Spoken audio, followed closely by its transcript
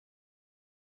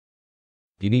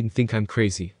You needn't think I'm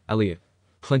crazy, Elliot.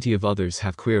 Plenty of others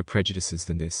have queerer prejudices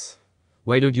than this.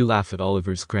 Why don't you laugh at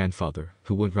Oliver's grandfather,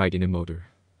 who won't ride in a motor?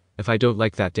 If I don't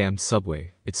like that damn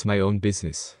subway, it's my own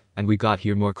business, and we got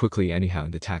here more quickly anyhow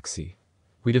in the taxi.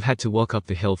 We'd have had to walk up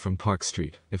the hill from Park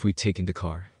Street if we'd taken the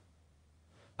car.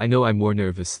 I know I'm more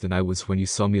nervous than I was when you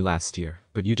saw me last year,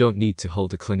 but you don't need to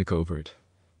hold a clinic over it.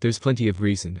 There's plenty of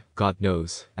reason, God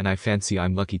knows, and I fancy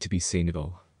I'm lucky to be sane at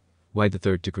all. Why the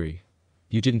third degree?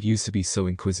 You didn't used to be so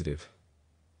inquisitive.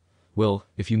 Well,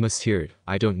 if you must hear it,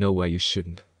 I don't know why you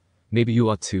shouldn't. Maybe you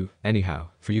ought to, anyhow,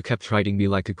 for you kept writing me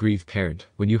like a grieved parent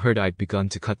when you heard I'd begun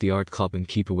to cut the art club and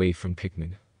keep away from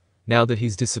Pickman. Now that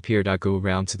he's disappeared I go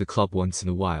around to the club once in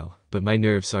a while, but my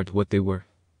nerves aren't what they were.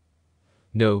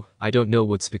 No, I don't know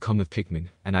what's become of Pickman,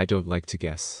 and I don't like to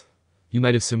guess. You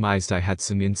might have surmised I had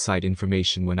some inside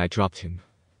information when I dropped him.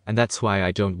 And that's why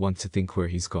I don't want to think where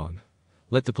he's gone.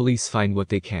 Let the police find what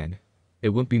they can. It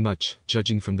won't be much,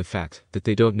 judging from the fact that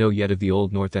they don't know yet of the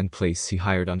old North End place he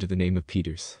hired under the name of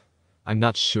Peters. I'm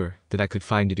not sure that I could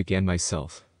find it again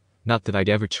myself. Not that I'd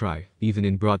ever try, even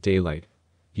in broad daylight.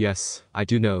 Yes, I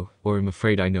do know, or am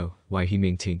afraid I know, why he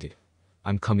maintained it.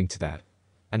 I'm coming to that.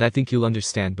 And I think you'll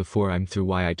understand before I'm through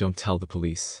why I don't tell the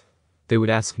police. They would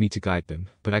ask me to guide them,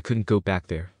 but I couldn't go back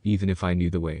there, even if I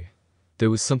knew the way. There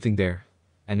was something there.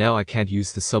 And now I can't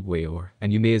use the subway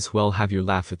and you may as well have your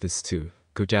laugh at this too,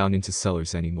 go down into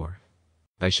cellars anymore.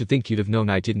 I should think you'd have known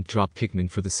I didn't drop Pickman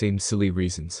for the same silly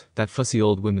reasons that fussy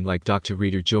old women like Dr.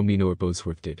 Reed or Joe Mino or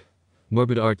Bosworth did.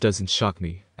 Morbid art doesn't shock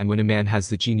me, and when a man has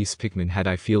the genius Pickman had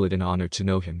I feel it an honor to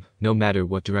know him, no matter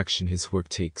what direction his work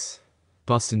takes.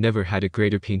 Boston never had a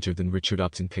greater painter than Richard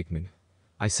Upton Pickman.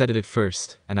 I said it at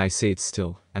first, and I say it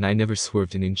still, and I never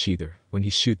swerved an inch either, when he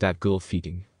shoot that girl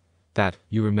feeding. That,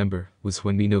 you remember, was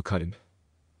when Mino cut him.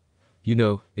 You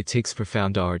know, it takes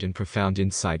profound art and profound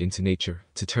insight into nature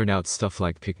to turn out stuff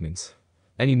like Pickman's.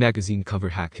 Any magazine cover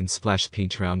hack can splash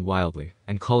paint around wildly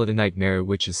and call it a nightmare or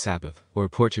witch's Sabbath or a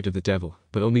portrait of the devil,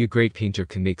 but only a great painter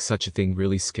can make such a thing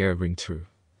really scare ring true.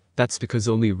 That's because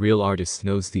only a real artist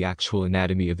knows the actual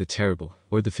anatomy of the terrible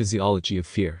or the physiology of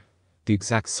fear. The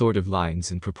exact sort of lines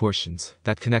and proportions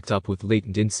that connect up with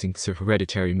latent instincts or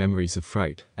hereditary memories of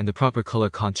fright, and the proper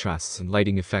color contrasts and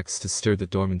lighting effects to stir the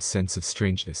dormant sense of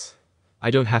strangeness. I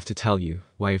don't have to tell you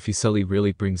why a Fuseli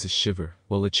really brings a shiver,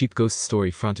 while a cheap ghost story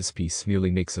frontispiece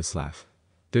merely makes us laugh.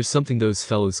 There's something those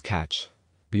fellows catch,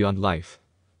 beyond life,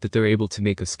 that they're able to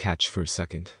make us catch for a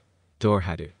second. Dorr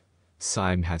had it.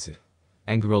 Syme has it.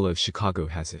 Angarola of Chicago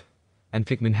has it. And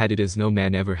Pickman had it as no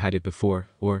man ever had it before,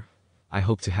 or, I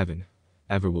hope to heaven,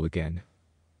 ever will again.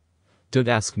 Don't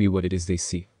ask me what it is they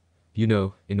see. You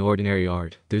know, in ordinary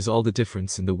art, there's all the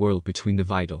difference in the world between the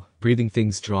vital, breathing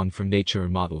things drawn from nature or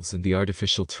models and the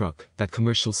artificial truck that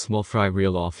commercial small fry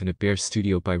reel off in a bare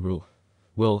studio by rule.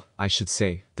 Well, I should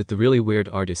say that the really weird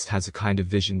artist has a kind of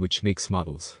vision which makes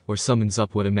models, or summons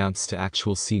up what amounts to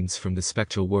actual scenes from the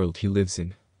spectral world he lives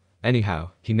in.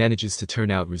 Anyhow, he manages to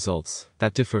turn out results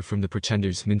that differ from the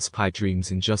pretender's mince-pie dreams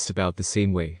in just about the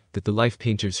same way that the life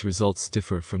painter's results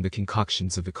differ from the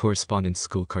concoctions of a correspondence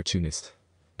school cartoonist.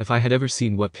 If I had ever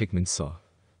seen what Pickman saw.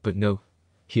 But no.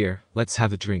 Here, let's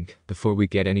have a drink, before we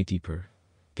get any deeper.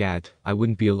 Gad, I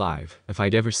wouldn't be alive if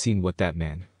I'd ever seen what that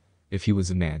man, if he was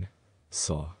a man,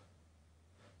 saw.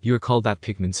 You recall that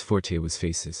Pickman's forte was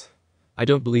faces. I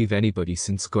don't believe anybody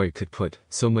since Goya could put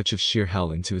so much of sheer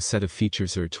hell into a set of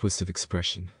features or a twist of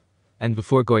expression. And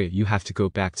before Goya you have to go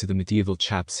back to the medieval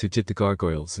chaps who did the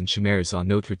gargoyles and chimeras on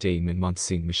Notre Dame and Mont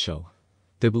Saint-Michel.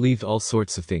 They believed all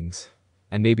sorts of things.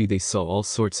 And maybe they saw all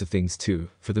sorts of things too,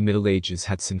 for the Middle Ages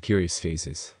had some curious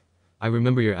phases. I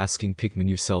remember you asking Pickman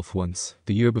yourself once,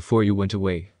 the year before you went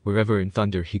away, wherever in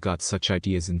thunder he got such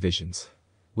ideas and visions.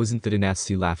 Wasn't that a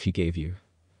nasty laugh he gave you?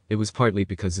 It was partly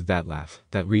because of that laugh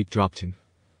that Reed dropped him.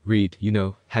 Reed, you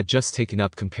know, had just taken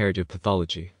up comparative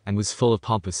pathology, and was full of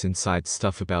pompous inside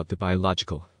stuff about the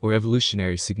biological or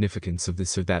evolutionary significance of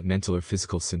this or that mental or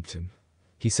physical symptom.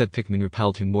 He said Pickman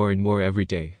repelled him more and more every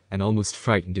day, and almost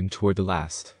frightened him toward the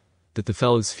last. That the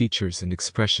fellow's features and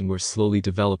expression were slowly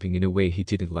developing in a way he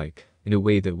didn't like, in a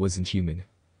way that wasn't human.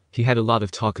 He had a lot of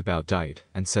talk about diet,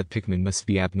 and said Pickman must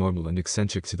be abnormal and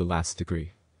eccentric to the last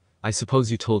degree. I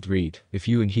suppose you told Reed, if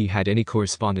you and he had any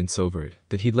correspondence over it,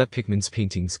 that he'd let Pickman's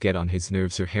paintings get on his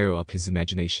nerves or harrow up his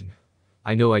imagination.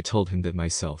 I know I told him that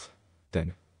myself,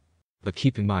 then. But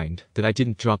keep in mind that I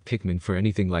didn't drop Pickman for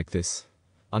anything like this.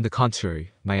 On the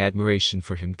contrary, my admiration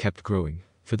for him kept growing,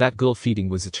 for that girl feeding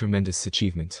was a tremendous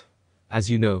achievement. As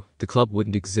you know, the club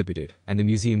wouldn't exhibit it, and the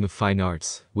Museum of Fine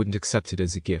Arts wouldn't accept it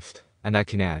as a gift, and I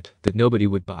can add that nobody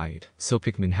would buy it, so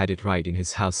Pickman had it right in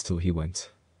his house till he went.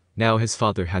 Now his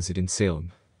father has it in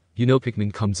Salem. You know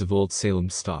Pickman comes of old Salem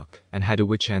stock, and had a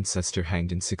witch ancestor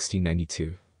hanged in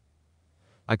 1692.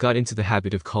 I got into the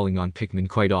habit of calling on Pickman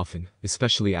quite often,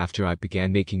 especially after I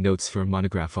began making notes for a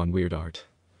monograph on weird art.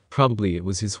 Probably it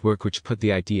was his work which put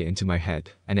the idea into my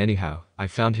head, and anyhow, I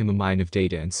found him a mine of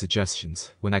data and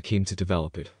suggestions when I came to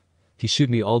develop it. He showed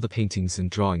me all the paintings and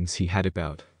drawings he had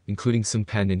about, including some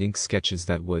pen and ink sketches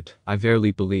that would, I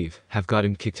verily believe, have got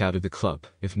him kicked out of the club,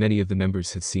 if many of the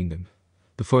members had seen them.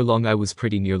 Before long I was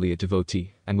pretty nearly a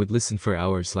devotee, and would listen for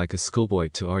hours like a schoolboy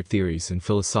to art theories and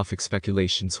philosophic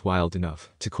speculations wild enough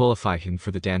to qualify him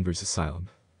for the Danvers Asylum.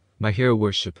 My hero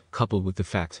worship, coupled with the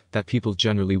fact that people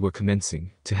generally were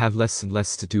commencing to have less and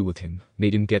less to do with him,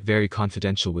 made him get very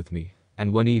confidential with me,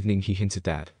 and one evening he hinted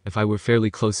that, if I were fairly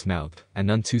close-mouthed and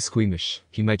none too squeamish,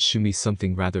 he might shew me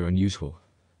something rather unusual.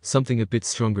 Something a bit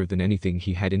stronger than anything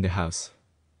he had in the house.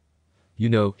 You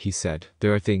know, he said,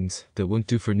 there are things that won't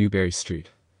do for Newbury Street.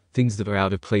 Things that are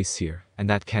out of place here, and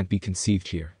that can't be conceived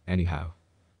here, anyhow.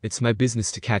 It's my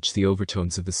business to catch the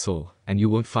overtones of the soul, and you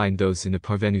won't find those in a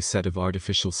parvenu set of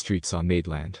artificial streets on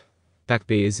Maidland. Back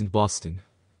Bay isn't Boston.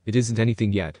 It isn't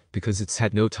anything yet, because it's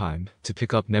had no time to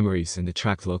pick up memories and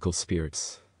attract local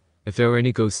spirits. If there are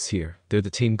any ghosts here, they're the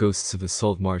tame ghosts of the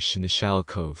salt marsh and the shallow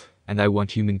cove, and I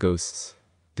want human ghosts.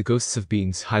 The ghosts of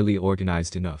beings highly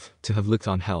organized enough to have looked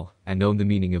on hell and known the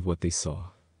meaning of what they saw.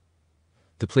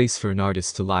 The place for an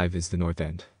artist to live is the North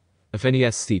End. If any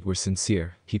aesthete were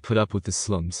sincere, he'd put up with the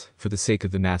slums for the sake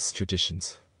of the mass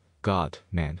traditions. God,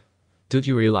 man. Don't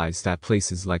you realize that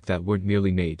places like that weren't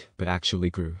merely made, but actually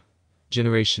grew?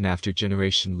 Generation after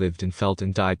generation lived and felt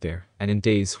and died there, and in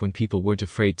days when people weren't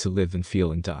afraid to live and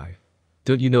feel and die.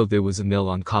 Don't you know there was a mill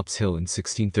on Copp's Hill in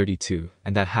 1632,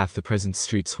 and that half the present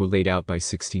streets were laid out by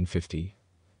 1650?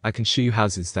 I can show you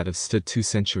houses that have stood 2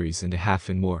 centuries and a half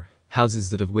and more, houses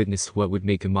that have witnessed what would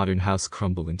make a modern house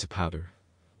crumble into powder.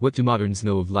 What do moderns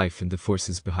know of life and the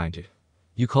forces behind it?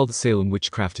 You call the Salem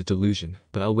witchcraft a delusion,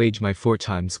 but I'll wager my 4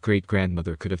 times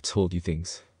great-grandmother could have told you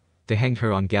things. They hanged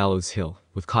her on Gallows Hill,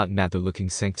 with Cotton Mather looking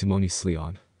sanctimoniously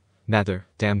on. Mather,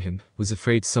 damn him, was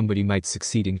afraid somebody might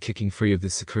succeed in kicking free of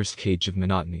this accursed cage of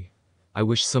monotony. I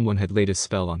wish someone had laid a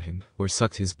spell on him, or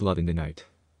sucked his blood in the night.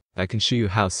 I can show you a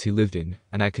house he lived in,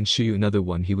 and I can show you another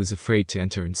one he was afraid to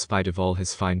enter in spite of all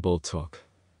his fine bold talk.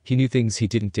 He knew things he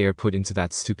didn't dare put into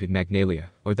that stupid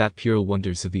Magnalia, or that puerile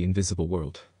wonders of the invisible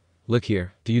world. Look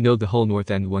here, do you know the whole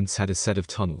North End once had a set of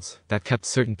tunnels that kept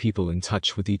certain people in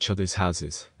touch with each other's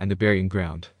houses, and the burying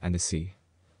ground, and the sea?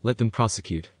 Let them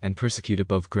prosecute and persecute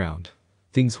above ground.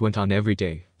 Things went on every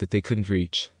day that they couldn't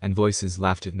reach, and voices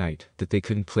laughed at night that they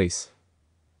couldn't place.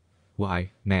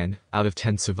 Why, man, out of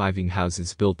 10 surviving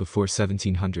houses built before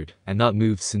 1700 and not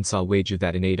moved since, I'll wager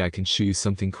that in 8 I can show you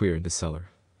something queer in the cellar.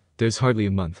 There's hardly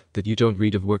a month that you don't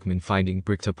read of workmen finding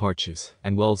bricked-up arches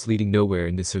and walls leading nowhere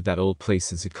in this or that old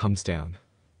place as it comes down.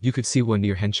 You could see one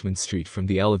near Henchman Street from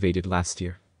the elevated last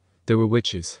year. There were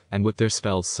witches, and what their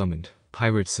spells summoned,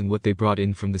 pirates and what they brought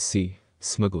in from the sea,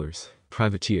 smugglers,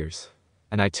 privateers.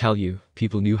 And I tell you,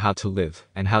 people knew how to live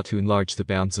and how to enlarge the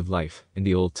bounds of life in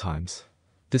the old times.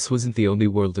 This wasn't the only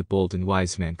world a bold and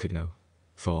wise man could know.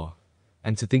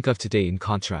 And to think of today in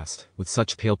contrast, with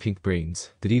such pale pink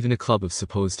brains, that even a club of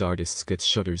supposed artists gets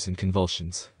shudders and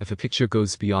convulsions if a picture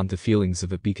goes beyond the feelings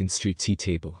of a Beacon Street tea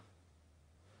table.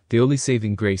 The only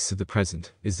saving grace of the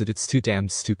present is that it's too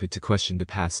damned stupid to question the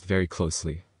past very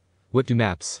closely. What do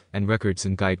maps, and records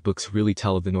and guidebooks really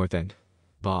tell of the North End?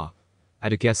 Bah.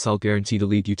 At a guess I'll guarantee to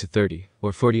lead you to 30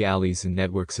 or 40 alleys and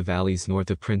networks of alleys north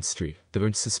of Prince Street that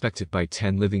aren't suspected by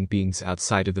 10 living beings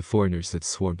outside of the foreigners that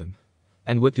swarm them.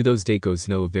 And what do those Dagos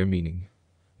know of their meaning?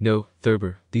 No,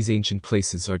 Thurber, these ancient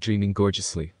places are dreaming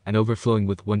gorgeously and overflowing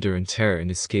with wonder and terror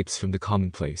and escapes from the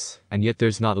commonplace, and yet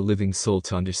there's not a living soul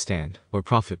to understand or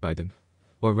profit by them.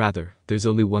 Or rather, there's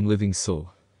only one living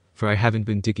soul. For I haven't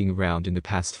been digging around in the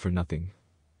past for nothing.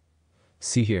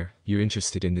 See here, you're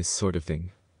interested in this sort of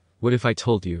thing. What if I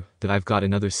told you that I've got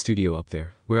another studio up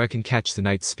there, where I can catch the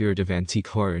night spirit of antique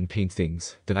horror and paint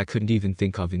things that I couldn't even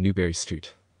think of in Newbury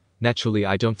Street? Naturally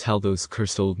I don't tell those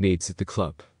cursed old maids at the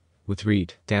club. With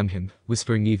Reed, damn him,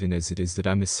 whispering even as it is that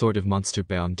I'm a sort of monster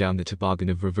bound down the toboggan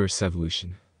of reverse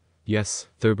evolution. Yes,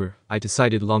 Thurber, I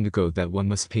decided long ago that one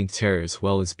must paint terror as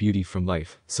well as beauty from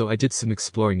life, so I did some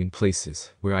exploring in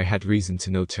places where I had reason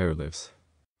to know terror lives.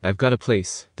 I've got a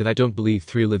place that I don't believe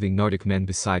 3 living Nordic men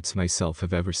besides myself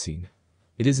have ever seen.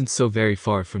 It isn't so very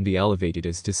far from the elevated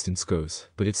as distance goes,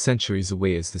 but it's centuries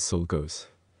away as the soul goes.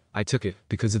 I took it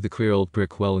because of the queer old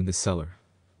brick well in the cellar.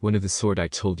 One of the sort I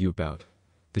told you about.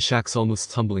 The shack's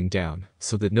almost tumbling down,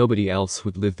 so that nobody else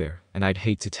would live there, and I'd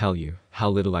hate to tell you how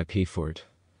little I paid for it.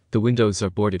 The windows are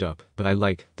boarded up, but I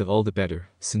like that all the better,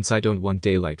 since I don't want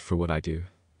daylight for what I do.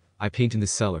 I paint in the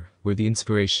cellar, where the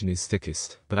inspiration is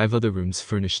thickest, but I've other rooms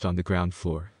furnished on the ground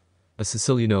floor. A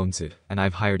Sicilian owns it, and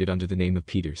I've hired it under the name of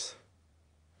Peters.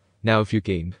 Now if you're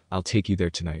game, I'll take you there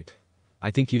tonight.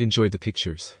 I think you'd enjoy the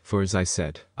pictures, for as I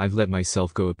said, I've let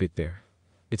myself go a bit there.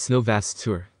 It's no vast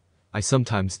tour. I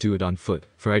sometimes do it on foot,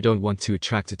 for I don't want to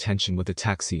attract attention with a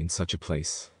taxi in such a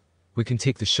place. We can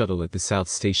take the shuttle at the South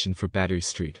Station for Battery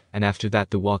Street, and after that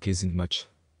the walk isn't much.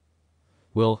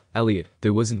 Well, Elliot,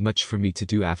 there wasn't much for me to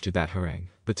do after that harangue,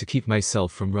 but to keep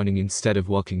myself from running instead of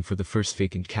walking for the first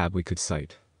vacant cab we could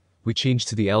sight. We changed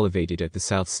to the elevated at the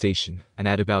South Station, and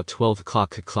at about 12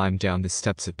 o'clock had climbed down the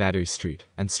steps at Battery Street,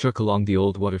 and struck along the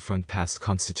old waterfront past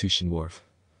Constitution Wharf.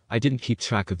 I didn't keep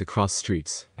track of the cross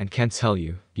streets, and can't tell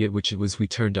you yet which it was we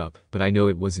turned up, but I know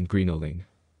it wasn't Greenough Lane.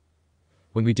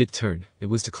 When we did turn, it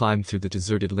was to climb through the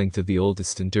deserted length of the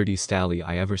oldest and dirtiest alley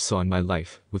I ever saw in my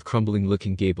life, with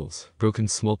crumbling-looking gables, broken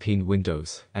small-paned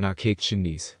windows, and archaic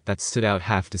chimneys that stood out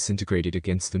half disintegrated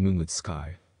against the moonlit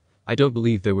sky. I don't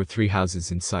believe there were 3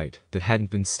 houses in sight that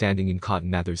hadn't been standing in Cotton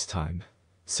Mather's time.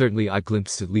 Certainly I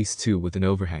glimpsed at least 2 with an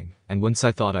overhang, and once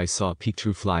I thought I saw a peaked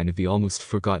roof line of the almost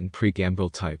forgotten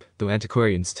pre-gambrel type, though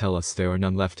antiquarians tell us there are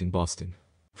none left in Boston.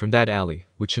 From that alley,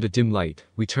 which had a dim light,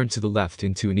 we turned to the left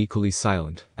into an equally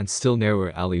silent, and still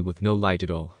narrower alley with no light at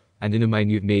all, and in a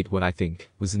minute made what I think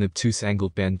was an obtuse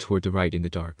angled bend toward the right in the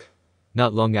dark.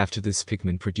 Not long after this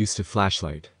Pickman produced a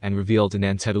flashlight, and revealed an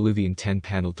antediluvian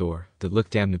 10-panel door that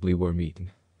looked damnably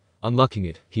worm-eaten. Unlocking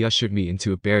it, he ushered me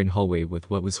into a barren hallway with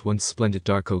what was once splendid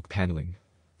dark oak paneling.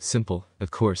 Simple,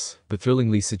 of course, but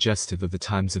thrillingly suggestive of the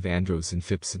times of Andros and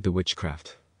Phipps and the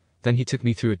witchcraft. Then he took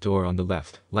me through a door on the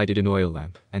left, lighted an oil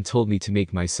lamp, and told me to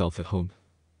make myself at home.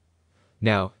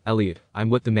 Now, Elliot, I'm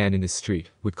what the man in the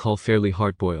street would call fairly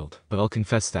hard-boiled, but I'll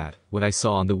confess that what I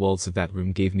saw on the walls of that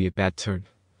room gave me a bad turn.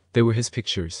 They were his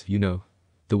pictures, you know.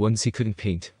 The ones he couldn't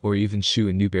paint, or even shoe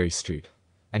in Newbury Street.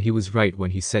 And he was right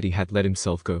when he said he had let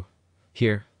himself go.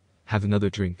 Here, have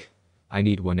another drink. I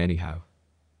need one anyhow.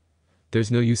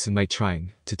 There's no use in my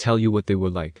trying to tell you what they were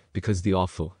like, because the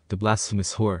awful, the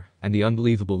blasphemous horror, and the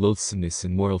unbelievable loathsomeness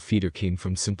and moral feeder came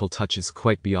from simple touches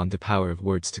quite beyond the power of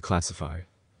words to classify.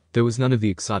 There was none of the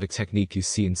exotic technique you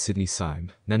see in Sidney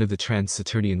Syme, none of the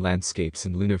trans-Saturnian landscapes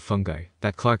and lunar fungi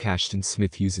that Clark Ashton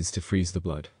Smith uses to freeze the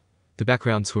blood. The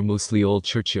backgrounds were mostly old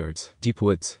churchyards, deep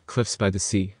woods, cliffs by the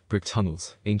sea, brick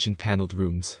tunnels, ancient paneled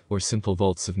rooms, or simple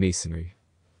vaults of masonry.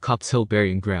 Copp's Hill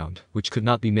burying ground, which could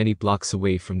not be many blocks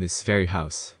away from this very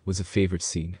house, was a favorite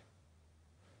scene.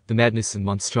 The madness and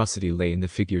monstrosity lay in the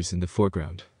figures in the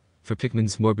foreground, for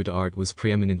Pickman's morbid art was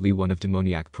preeminently one of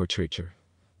demoniac portraiture.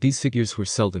 These figures were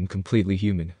seldom completely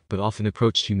human, but often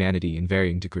approached humanity in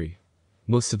varying degree.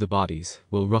 Most of the bodies,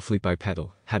 while roughly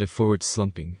bipedal, had a forward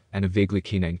slumping and a vaguely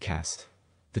canine cast.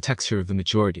 The texture of the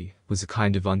majority was a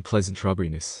kind of unpleasant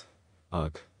rubberiness.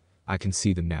 Ugh. I can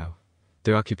see them now.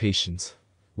 Their occupations.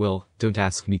 Well, don't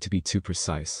ask me to be too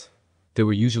precise. They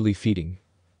were usually feeding.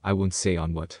 I won't say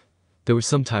on what. They were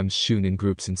sometimes shewn in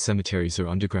groups in cemeteries or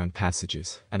underground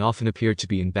passages, and often appeared to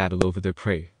be in battle over their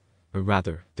prey. Or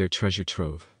rather, their treasure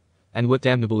trove. And what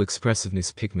damnable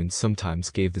expressiveness Pickman sometimes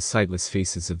gave the sightless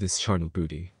faces of this charnel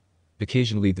booty.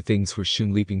 Occasionally the things were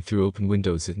shewn leaping through open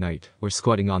windows at night, or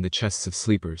squatting on the chests of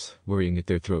sleepers, worrying at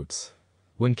their throats.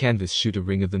 One canvas shewed a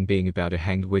ring of them baying about a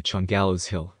hanged witch on Gallows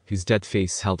Hill, whose dead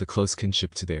face held a close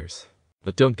kinship to theirs.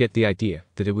 But don't get the idea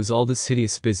that it was all this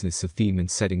hideous business of theme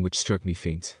and setting which struck me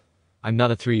faint. I'm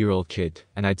not a 3-year-old kid,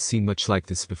 and I'd seen much like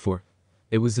this before.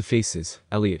 It was the faces,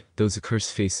 Elliot, those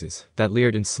accursed faces, that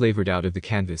leered and slavered out of the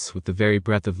canvas with the very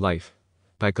breath of life.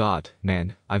 By God,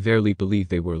 man, I verily believe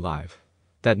they were alive.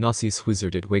 That nauseous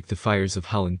wizard had waked the fires of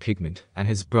Hull and Pigment, and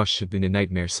his brush had been a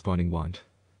nightmare-spawning wand.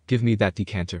 Give me that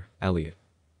decanter, Elliot.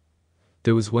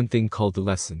 There was one thing called the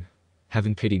lesson.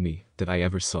 Heaven pity me, that I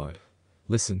ever saw it.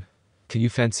 Listen. Can you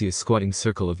fancy a squatting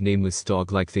circle of nameless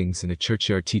dog-like things in a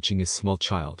churchyard teaching a small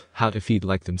child how to feed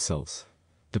like themselves?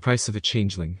 The price of a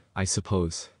changeling, I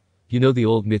suppose. You know the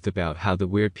old myth about how the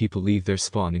weird people leave their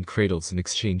spawn in cradles in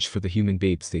exchange for the human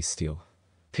babes they steal.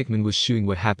 Pickman was shewing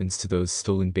what happens to those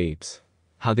stolen babes.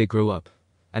 How they grow up.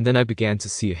 And then I began to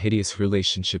see a hideous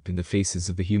relationship in the faces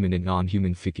of the human and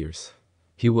non-human figures.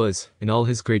 He was, in all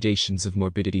his gradations of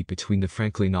morbidity between the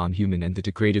frankly non-human and the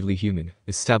degradedly human,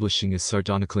 establishing a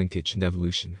sardonic linkage and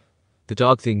evolution. The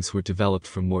dog things were developed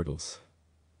from mortals.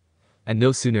 And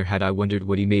no sooner had I wondered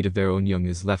what he made of their own young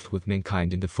as left with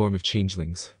mankind in the form of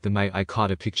changelings, than my eye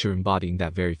caught a picture embodying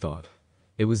that very thought.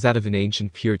 It was that of an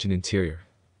ancient Puritan interior.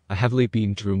 A heavily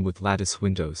beamed room with lattice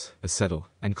windows, a settle,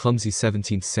 and clumsy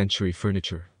 17th century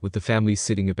furniture, with the family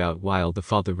sitting about while the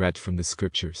father read from the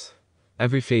scriptures.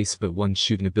 Every face but one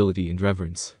showed nobility and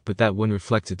reverence, but that one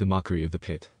reflected the mockery of the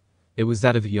pit. It was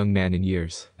that of a young man in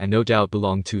years, and no doubt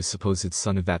belonged to a supposed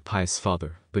son of that pious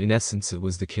father, but in essence it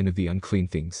was the kin of the unclean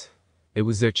things. It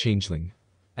was their changeling.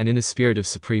 And in a spirit of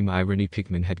supreme irony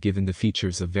Pickman had given the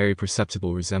features a very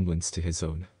perceptible resemblance to his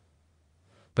own.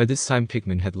 By this time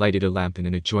Pickman had lighted a lamp in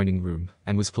an adjoining room,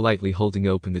 and was politely holding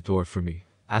open the door for me,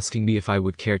 asking me if I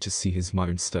would care to see his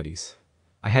modern studies.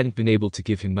 I hadn't been able to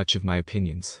give him much of my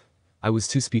opinions. I was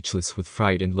too speechless with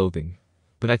fright and loathing.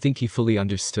 But I think he fully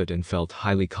understood and felt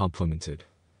highly complimented.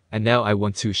 And now I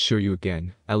want to assure you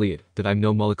again, Elliot, that I'm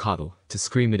no mollycoddle, to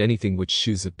scream at anything which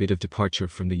shews a bit of departure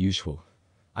from the usual.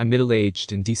 I'm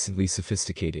middle-aged and decently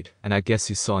sophisticated, and I guess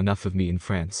you saw enough of me in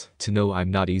France to know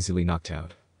I'm not easily knocked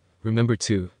out. Remember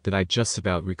too, that I'd just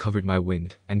about recovered my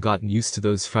wind, and gotten used to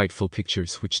those frightful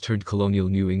pictures which turned colonial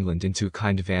New England into a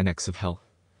kind of annex of hell.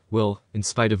 Well, in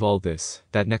spite of all this,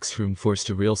 that next room forced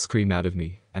a real scream out of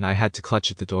me, and I had to clutch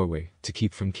at the doorway, to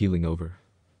keep from keeling over.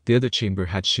 The other chamber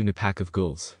had shewn a pack of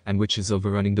ghouls, and witches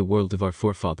overrunning the world of our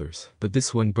forefathers, but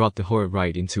this one brought the horror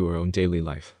right into our own daily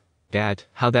life. Dad,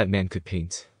 how that man could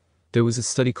paint. There was a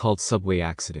study called Subway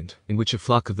Accident, in which a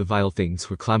flock of the vile things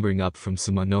were clambering up from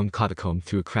some unknown catacomb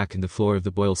through a crack in the floor of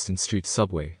the Boylston Street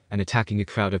subway, and attacking a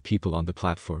crowd of people on the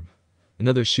platform.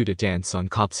 Another shoot a dance on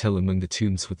Copp's Hill among the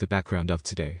tombs with the background of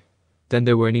today. Then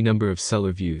there were any number of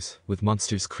cellar views, with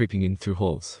monsters creeping in through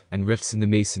holes, and rifts in the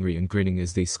masonry and grinning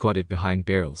as they squatted behind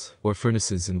barrels, or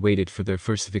furnaces and waited for their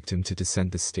first victim to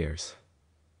descend the stairs.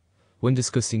 One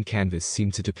disgusting canvas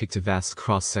seemed to depict a vast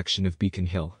cross-section of Beacon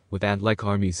Hill, with ant-like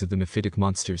armies of the mephitic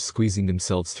monsters squeezing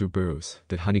themselves through burrows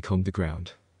that honeycombed the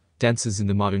ground. Dances in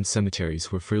the modern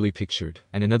cemeteries were freely pictured,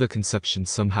 and another conception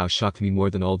somehow shocked me more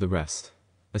than all the rest.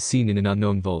 A scene in an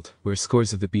unknown vault, where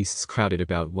scores of the beasts crowded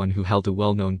about one who held a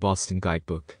well-known Boston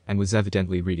guidebook, and was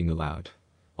evidently reading aloud.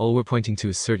 All were pointing to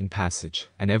a certain passage,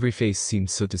 and every face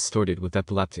seemed so distorted with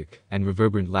epileptic and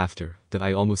reverberant laughter, that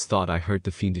I almost thought I heard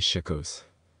the fiendish echoes.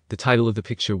 The title of the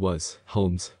picture was,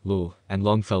 Holmes, Lowell, and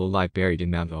Longfellow Lie Buried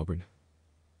in Mount Auburn.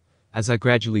 As I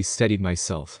gradually steadied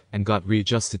myself, and got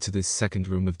readjusted to this second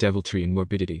room of deviltry and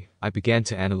morbidity, I began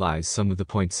to analyze some of the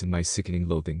points in my sickening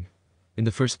loathing. In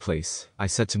the first place, I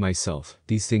said to myself,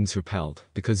 these things repelled,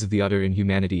 because of the utter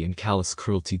inhumanity and callous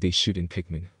cruelty they shewed in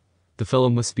Pickman. The fellow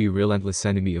must be a relentless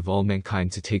enemy of all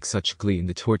mankind to take such glee in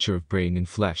the torture of brain and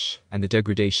flesh, and the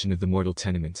degradation of the mortal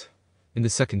tenement. In the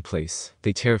second place,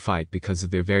 they terrified because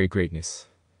of their very greatness.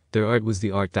 Their art was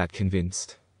the art that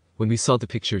convinced. When we saw the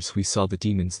pictures we saw the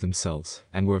demons themselves,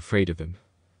 and were afraid of them.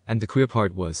 And the queer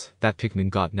part was, that Pickman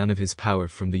got none of his power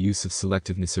from the use of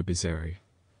selectiveness or bizarrerie.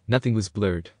 Nothing was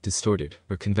blurred, distorted,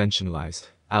 or conventionalized.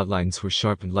 Outlines were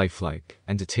sharp and lifelike,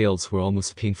 and details were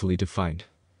almost painfully defined.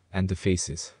 And the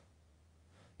faces.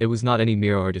 It was not any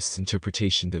mere artist's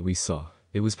interpretation that we saw.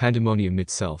 It was pandemonium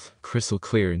itself, crystal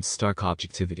clear in stark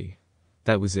objectivity.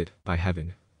 That was it, by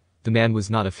heaven. The man was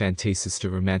not a fantasist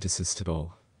or romanticist at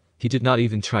all. He did not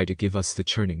even try to give us the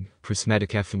churning,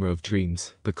 prismatic ephemera of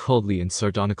dreams, but coldly and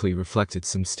sardonically reflected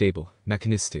some stable,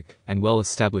 mechanistic, and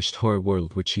well-established horror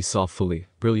world which he saw fully,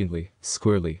 brilliantly,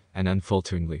 squarely, and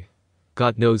unfalteringly.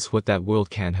 God knows what that world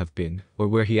can have been, or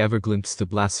where he ever glimpsed the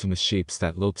blasphemous shapes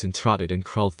that loped and trotted and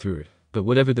crawled through it, but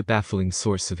whatever the baffling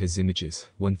source of his images,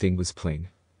 one thing was plain.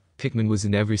 Pickman was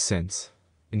in every sense,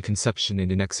 in conception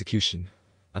and in execution,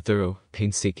 a thorough,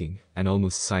 painstaking, and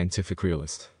almost scientific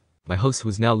realist. My host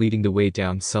was now leading the way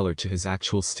down cellar to his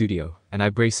actual studio, and I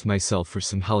braced myself for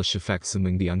some hellish effects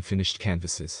among the unfinished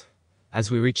canvases.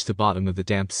 As we reached the bottom of the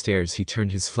damp stairs he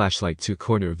turned his flashlight to a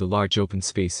corner of the large open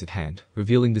space at hand,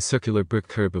 revealing the circular brick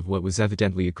curb of what was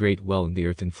evidently a great well in the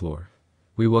earthen floor.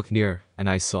 We walked near, and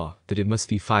I saw that it must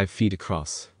be 5 feet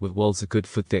across, with walls a good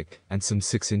foot thick, and some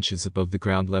 6 inches above the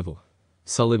ground level.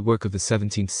 Solid work of the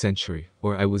 17th century,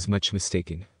 or I was much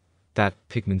mistaken. That,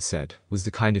 Pickman said, was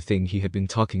the kind of thing he had been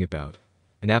talking about.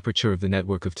 An aperture of the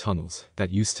network of tunnels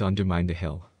that used to undermine the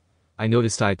hill. I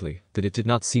noticed idly that it did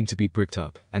not seem to be bricked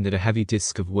up, and that a heavy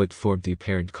disc of wood formed the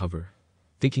apparent cover.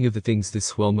 Thinking of the things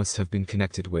this well must have been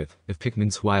connected with, if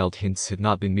Pickman's wild hints had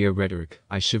not been mere rhetoric,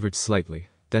 I shivered slightly,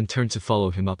 then turned to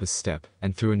follow him up a step,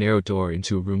 and through a narrow door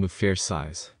into a room of fair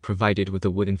size, provided with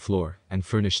a wooden floor, and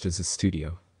furnished as a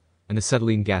studio. An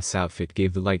acetylene gas outfit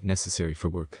gave the light necessary for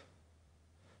work.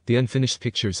 The unfinished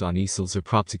pictures on easels or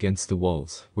propped against the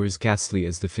walls were as ghastly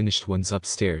as the finished ones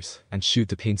upstairs, and shewed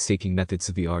the painstaking methods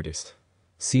of the artist.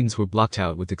 Scenes were blocked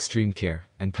out with extreme care,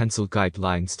 and penciled guide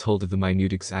lines told of the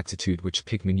minute exactitude which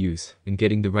Pickman used in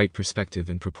getting the right perspective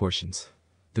and proportions.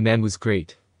 The man was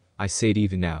great. I say it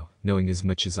even now, knowing as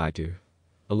much as I do.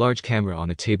 A large camera on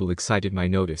a table excited my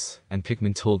notice, and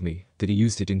Pickman told me that he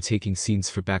used it in taking scenes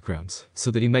for backgrounds, so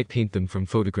that he might paint them from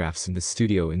photographs in the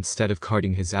studio instead of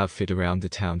carting his outfit around the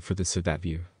town for this or that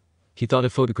view. He thought a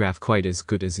photograph quite as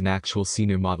good as an actual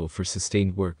senior model for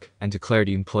sustained work, and declared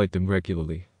he employed them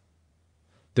regularly.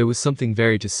 There was something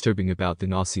very disturbing about the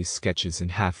nauseous sketches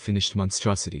and half-finished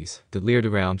monstrosities that leered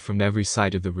around from every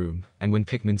side of the room, and when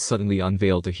Pickman suddenly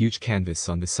unveiled a huge canvas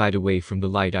on the side away from the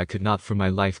light, I could not for my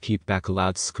life keep back a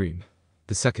loud scream.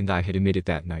 The second I had emitted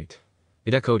that night,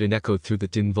 it echoed and echoed through the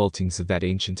dim vaultings of that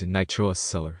ancient and nitrous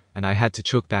cellar, and I had to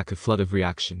choke back a flood of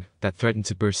reaction that threatened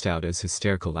to burst out as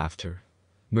hysterical laughter.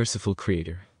 Merciful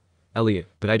Creator. Elliot,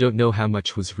 but I don't know how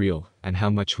much was real, and how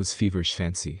much was feverish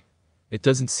fancy. It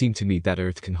doesn't seem to me that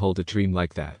Earth can hold a dream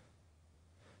like that.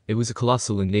 It was a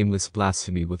colossal and nameless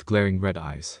blasphemy with glaring red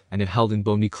eyes, and it held in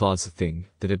bony claws a thing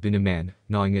that had been a man,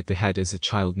 gnawing at the head as a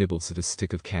child nibbles at a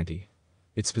stick of candy.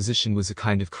 Its position was a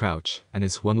kind of crouch, and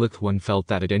as one looked one felt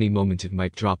that at any moment it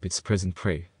might drop its present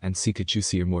prey, and seek a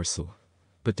juicier morsel.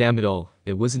 But damn it all,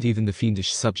 it wasn't even the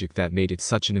fiendish subject that made it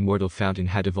such an immortal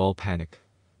fountainhead of all panic.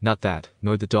 Not that,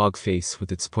 nor the dog face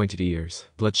with its pointed ears,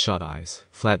 bloodshot eyes,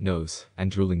 flat nose,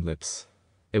 and drooling lips.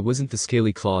 It wasn't the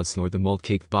scaly claws nor the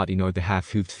mold-caked body nor the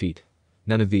half-hooved feet.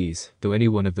 None of these, though any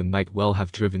one of them might well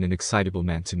have driven an excitable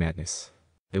man to madness.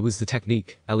 It was the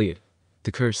technique, Elliot.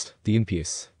 The cursed, the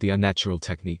impious, the unnatural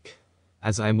technique.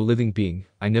 As I am a living being,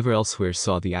 I never elsewhere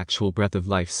saw the actual breath of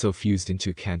life so fused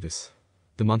into a canvas.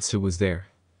 The monster was there.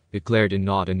 It glared and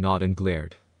gnawed and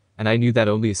glared. And I knew that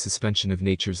only a suspension of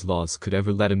nature's laws could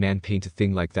ever let a man paint a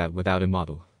thing like that without a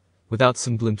model. Without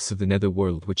some glimpse of the nether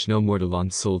world which no mortal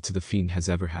unsold to the fiend has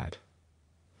ever had.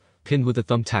 Pinned with a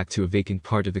thumbtack to a vacant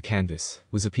part of the canvas,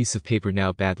 was a piece of paper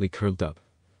now badly curled up.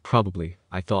 Probably,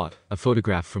 I thought, a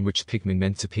photograph from which Pickman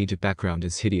meant to paint a background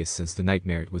as hideous as the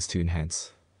nightmare it was to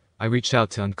enhance. I reached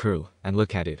out to uncurl and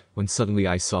look at it, when suddenly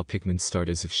I saw Pickman start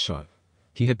as if shot.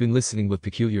 He had been listening with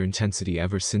peculiar intensity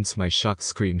ever since my shocked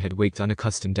scream had waked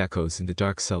unaccustomed echoes in the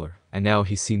dark cellar, and now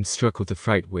he seemed struck with a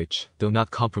fright which, though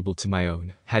not comparable to my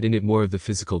own, had in it more of the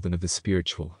physical than of the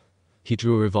spiritual. He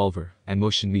drew a revolver, and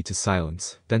motioned me to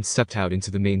silence, then stepped out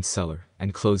into the main cellar,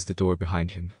 and closed the door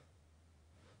behind him.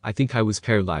 I think I was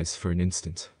paralyzed for an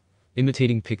instant.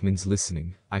 Imitating Pickman's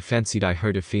listening, I fancied I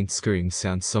heard a faint scurrying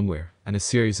sound somewhere, and a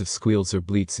series of squeals or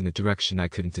bleats in a direction I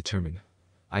couldn't determine.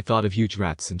 I thought of huge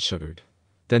rats and shuddered.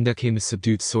 Then there came a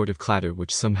subdued sort of clatter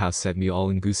which somehow set me all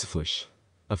in gooseflesh.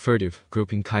 A furtive,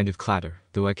 groping kind of clatter,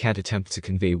 though I can't attempt to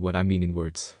convey what I mean in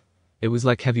words. It was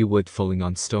like heavy wood falling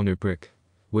on stone or brick.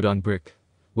 Wood on brick.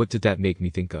 What did that make me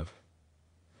think of?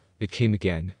 It came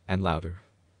again, and louder.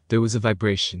 There was a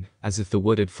vibration, as if the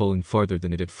wood had fallen farther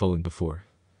than it had fallen before.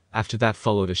 After that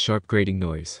followed a sharp grating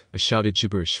noise, a shouted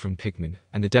gibberish from Pickman,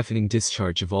 and the deafening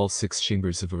discharge of all 6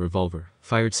 chambers of a revolver,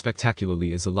 fired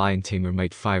spectacularly as a lion tamer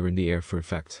might fire in the air for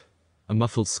effect. A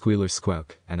muffled squeal or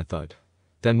squawk, and a thud.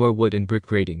 Then more wood and brick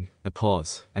grating, a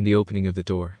pause, and the opening of the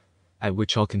door. At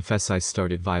which I'll confess I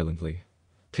started violently.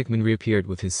 Pickman reappeared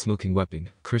with his smoking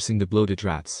weapon, cursing the bloated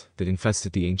rats that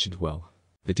infested the ancient well.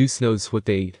 The deuce knows what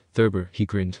they ate, Thurber, he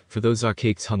grinned, for those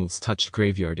archaic tunnels touched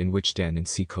graveyard and witch den and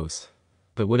sea coast.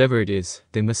 But whatever it is,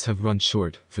 they must have run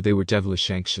short, for they were devilish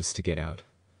anxious to get out.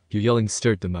 Your yelling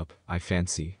stirred them up, I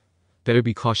fancy. Better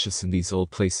be cautious in these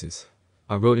old places.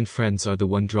 Our rodent friends are the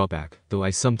one drawback, though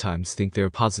I sometimes think they're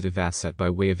a positive asset by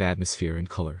way of atmosphere and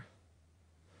color.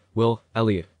 Well,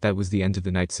 Elliot, that was the end of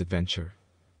the night's adventure.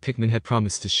 Pickman had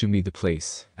promised to show me the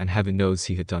place, and heaven knows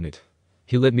he had done it.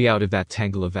 He led me out of that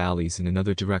tangle of alleys in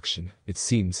another direction, it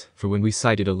seems, for when we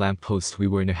sighted a lamp-post we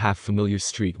were in a half-familiar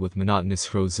street with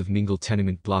monotonous rows of mingled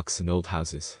tenement blocks and old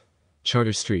houses.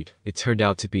 Charter Street, it turned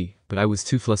out to be, but I was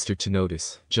too flustered to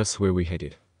notice just where we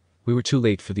headed. We were too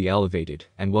late for the elevated,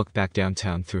 and walked back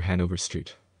downtown through Hanover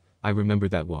Street. I remember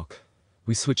that walk.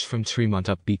 We switched from Tremont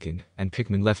up Beacon, and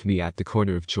Pickman left me at the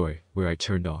corner of Joy, where I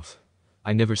turned off.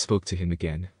 I never spoke to him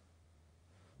again.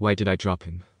 Why did I drop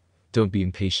him? Don't be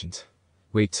impatient.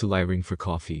 Wait till I ring for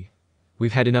coffee.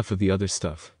 We've had enough of the other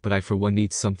stuff, but I for one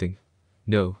need something.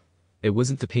 No, it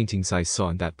wasn't the paintings I saw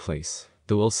in that place,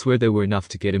 though I'll swear they were enough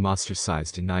to get him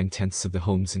ostracized in 9/10 of the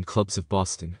homes and clubs of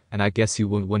Boston, and I guess you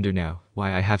won't wonder now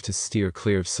why I have to steer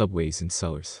clear of subways and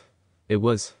cellars. It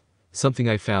was something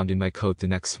I found in my coat the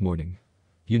next morning.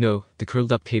 You know, the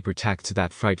curled up paper tacked to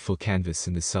that frightful canvas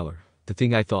in the cellar. The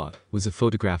thing I thought was a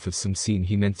photograph of some scene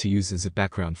he meant to use as a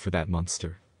background for that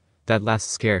monster. That last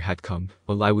scare had come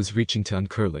while I was reaching to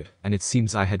uncurl it, and it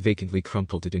seems I had vacantly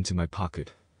crumpled it into my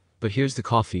pocket. But here's the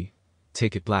coffee.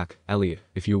 Take it black, Elliot,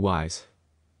 if you're wise.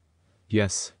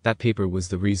 Yes, that paper was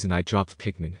the reason I dropped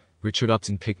Pickman. Richard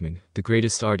Upton Pickman, the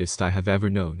greatest artist I have ever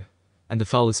known. And the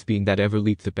foulest being that ever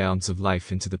leaped the bounds of life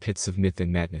into the pits of myth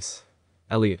and madness.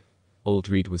 Eliot. Old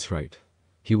Reed was right.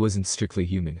 He wasn't strictly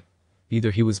human.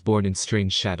 Either he was born in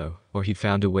strange shadow, or he'd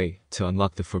found a way to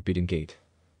unlock the forbidden gate.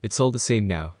 It's all the same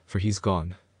now, for he's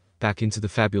gone. Back into the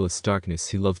fabulous darkness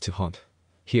he loved to haunt.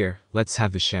 Here, let's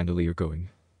have the chandelier going.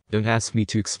 Don't ask me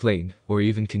to explain, or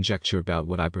even conjecture about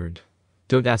what I burned.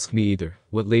 Don't ask me either,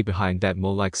 what lay behind that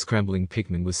mole-like scrambling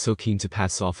Pickman was so keen to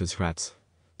pass off as rats.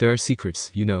 There are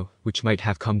secrets, you know, which might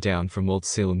have come down from old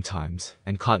Salem times,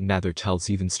 and Cotton Mather tells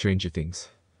even stranger things.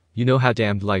 You know how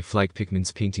damned lifelike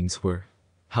Pickman's paintings were?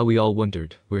 How we all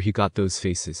wondered where he got those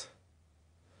faces.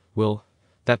 Well,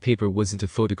 that paper wasn't a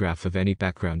photograph of any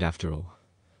background after all.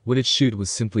 What it showed was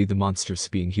simply the monstrous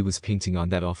being he was painting on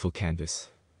that awful canvas.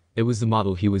 It was the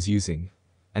model he was using,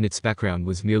 and its background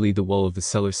was merely the wall of the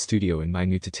cellar studio in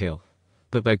minute detail.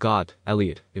 But by God,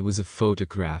 Eliot, it was a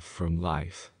photograph from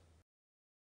life.